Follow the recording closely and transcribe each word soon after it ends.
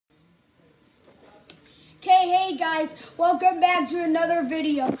Okay, hey guys, welcome back to another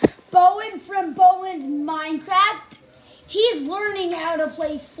video. Bowen from Bowen's Minecraft. He's learning how to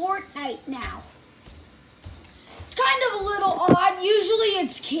play Fortnite now. It's kind of a little odd. Usually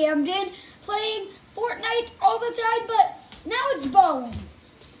it's Camden playing Fortnite all the time, but now it's Bowen.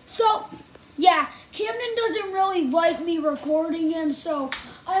 So, yeah, Camden doesn't really like me recording him, so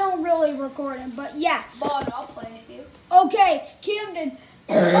I don't really record him, but yeah. Bon, I'll play with you. Okay, Camden.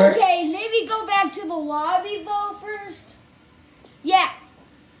 Okay, maybe go back to the lobby though first. Yeah.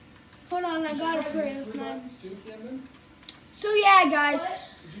 Hold on, I gotta pray with mine. So yeah, guys,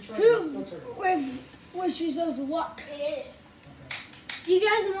 who wishes us luck? It is. You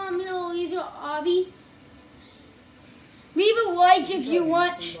guys want me to leave the lobby? Leave a like if you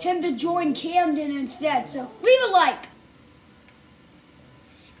want him to join Camden instead. So leave a like.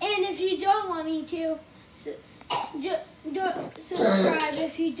 And if you don't want me to, don't subscribe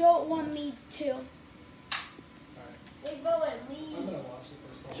if you don't want me to. Wait, Bowen, leave. I'm gonna watch the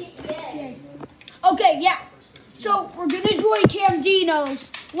first one. Yes. Okay, yeah. So we're gonna join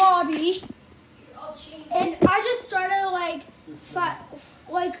Camdino's lobby. I'll change. And I just started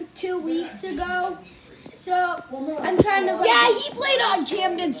like 2 weeks ago. So I'm kind of like, Yeah, he played on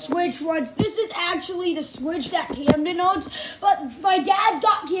Camden's Switch once. This is actually the Switch that Camden owns, but my dad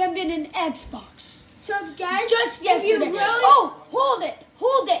got Camden an Xbox. So guys, Just if you yesterday. really Oh, hold it.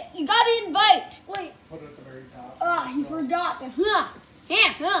 You gotta invite. wait. Put it at the very top. He forgot to.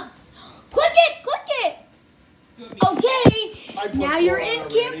 Click it. Okay, I put now you're Flora in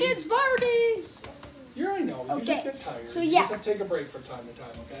already. Camden's party. You already know. You Okay. just get tired. So, You yeah. just have to take a break from time to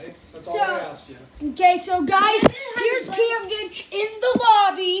time, okay? That's all So- I asked you. Okay, so guys, here's Camden in the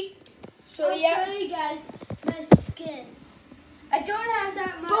lobby. So I'll yeah, show you guys my skins. I don't have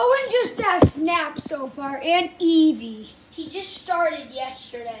that much. Bowen just has Snap so far and Evie. He just started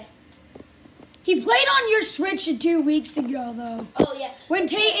yesterday. He played on your Switch 2 weeks ago though. Oh, yeah. When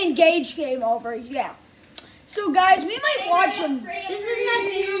Tate and Gage came over, yeah. So guys, we might watch him. This is my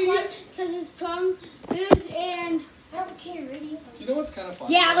favorite one because it's tongue moves and I don't care, radio. Do you know what's kind of fun?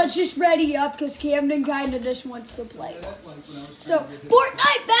 Yeah, let's just ready up because Camden kind of just wants to play. So, So,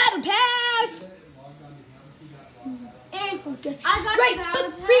 Fortnite Battle Pass! and Okay. I got Right,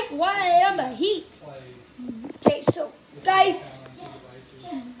 Battle but Pass. freak, why am I heat? Okay, so, guys, I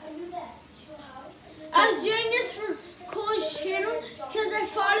knew that. Chill out. I was doing this for Cole's channel because I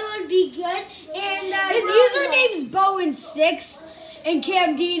thought it would be good. And his username's Bowen6 and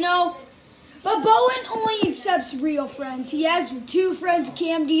Camdino. But Bowen only accepts real friends. He has 2 friends,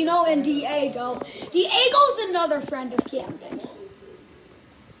 Camdino and Diego. Diego's another friend of Camden.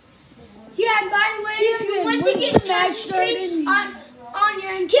 Yeah, and by the way, if you Camden, want to when's get the match touch screen starting? on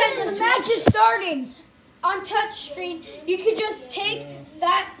your Camden, the Nintendo match is starting. on touch screen, you could just take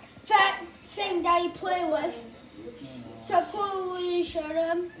that fat thing that you play with. So Cole, will you show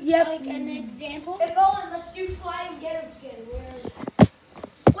them Yep. like an example? Hey, Bowen, let's do fly and get him together.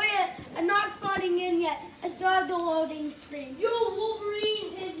 Wait, I'm not spawning in yet. I still have the loading screen. Yo,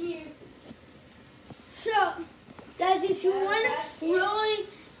 Wolverine's in here. So, guys, if you want to really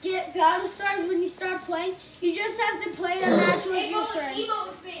get battle stars when you start playing, you just have to play a match with Hey, your Bowen, friend. emo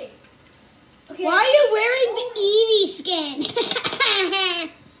with me. Okay. Why are you wearing the Eevee skin?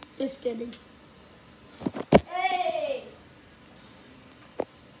 Just kidding. Hey.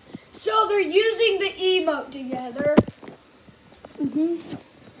 So they're using the emote together.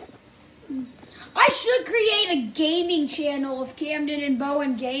 I should create a gaming channel of Camden and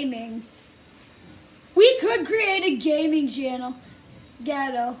Bowen Gaming. We could create a gaming channel.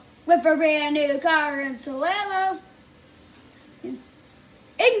 Ghetto. With a brand new car and Salerno.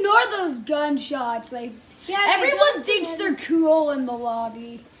 Ignore those gunshots. Like Yeah, everyone thinks they're cool in the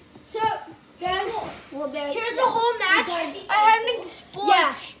lobby. So, guys, Well, here's the whole match. I haven't explored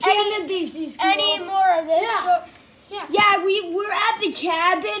Yeah, Camden thinks he's cool. any more of this. Yeah. So, yeah. Yeah, we were at the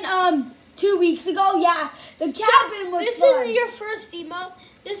cabin 2 weeks ago. Yeah, the cabin was This fun. is your first emote.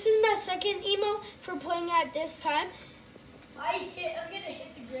 This is my second emote for playing at this time. I'm gonna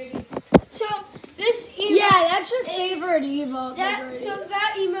hit the gritty. So this emote, Yeah, that's your favorite emote.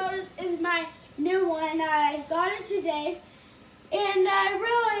 that emote is my new one. I got it today, and I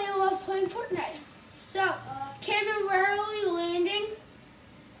really love playing Fortnite. So, Cameron, where are we landing?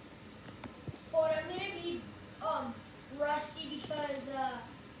 But I'm gonna be rusty because I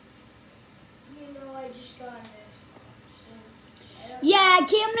just got it. So, Yeah,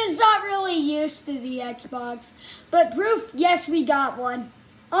 Camden's not really used to the Xbox. But proof, yes, we got one.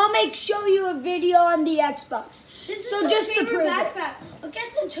 I'll show you a video on the Xbox. This So is my just to favorite prove it. backpack. Look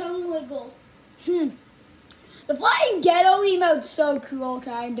at the tongue wiggle. The flying ghetto emote's so cool,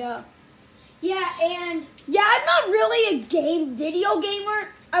 kinda. Yeah, and Yeah, I'm not really a video gamer.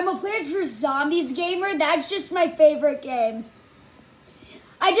 I'm a Plants vs. Zombies gamer. That's just my favorite game.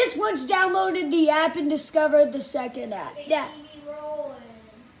 I just once downloaded the app and discovered the second app. They Yeah. see me rolling.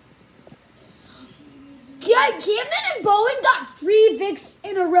 Yeah, Camden and Bowen got 3 Vicks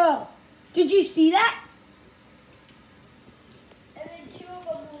in a row. Did you see that? And then 2 of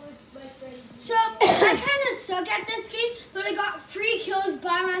them were with my friend. so I kind of suck at this game, but I got 3 kills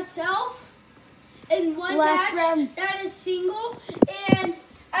by myself in one Last match. round. That is single, and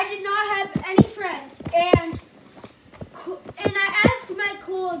I did not have any friends. And I asked my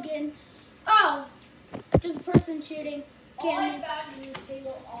again. Oh, there's a person shooting. All I Camden. found is a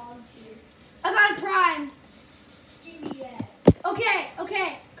single on tier. I got a prime. Give me that.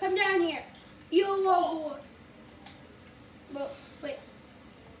 Okay, come down here. You will wait.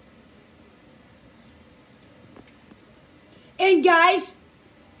 And guys,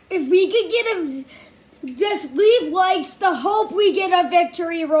 if we could get just leave likes, the hope we get a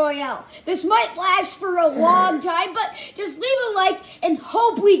victory royale. This might last for a long time, but just leave a like and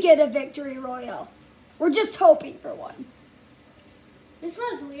hope we get a victory royale. We're just hoping for one. This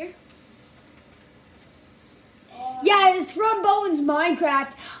one's weird. Yeah, it's from Bowen's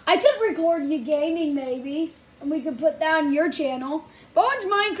Minecraft. I could record you gaming maybe, and we could put that on your channel. Bowen's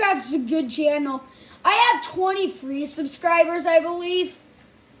Minecraft is a good channel. I have 20 free subscribers, I believe.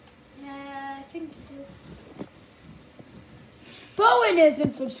 I think you do. Bowen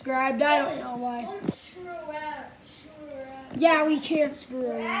isn't subscribed. I don't know why. Don't screw around. Screw around. Yeah, we can't screw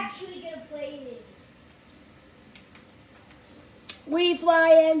We're around. actually gonna play this. We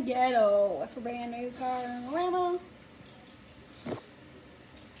fly in ghetto with a brand new car and a limo.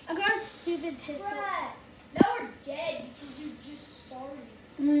 I got a stupid pistol. Brad, now we're dead because you just started.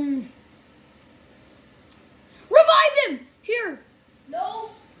 Revive him! Here. No.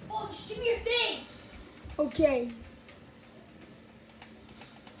 Oh, just give me your thing. Okay.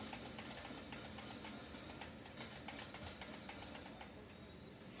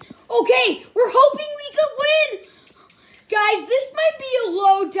 Okay, we're hoping we could win. Guys, this might be a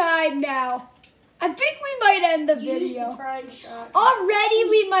low time now. I think we might end the Use the video. prime shot. Already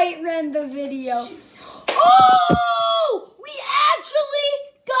we might end the video. Oh! We actually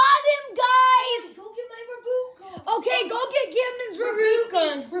got him, guys! Go get my reboot card. Okay, go get Camden's reboot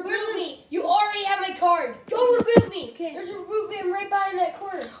gun. Reboot me. You already have my card. Go reboot me. Okay. There's a reboot van right behind that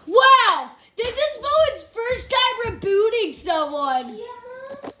corner. Wow! This is Bowen's first time rebooting someone. Yeah.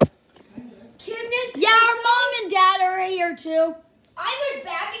 Camden. Yeah, our mom and dad are here too. I was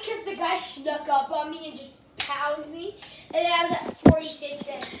bad because the guy snuck up on me and just pounded me. And then I was at 46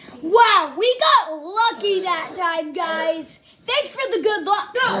 cents. Wow, we got lucky that time, guys. Thanks for the good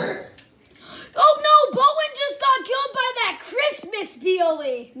luck. No. Oh no, Bowen just got killed by that Christmas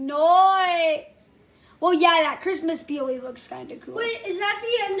peely. Nice. Well, yeah, that Christmas peely looks kind of cool. Wait, is that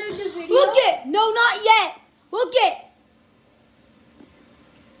the end of the video? Look it. No, not yet. Look it.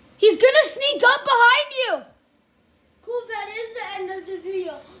 He's gonna sneak up behind you. Cool, that is the end of the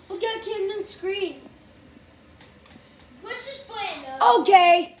video. Look at Camden's screen. Let's just play another.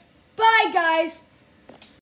 Okay. Bye, guys.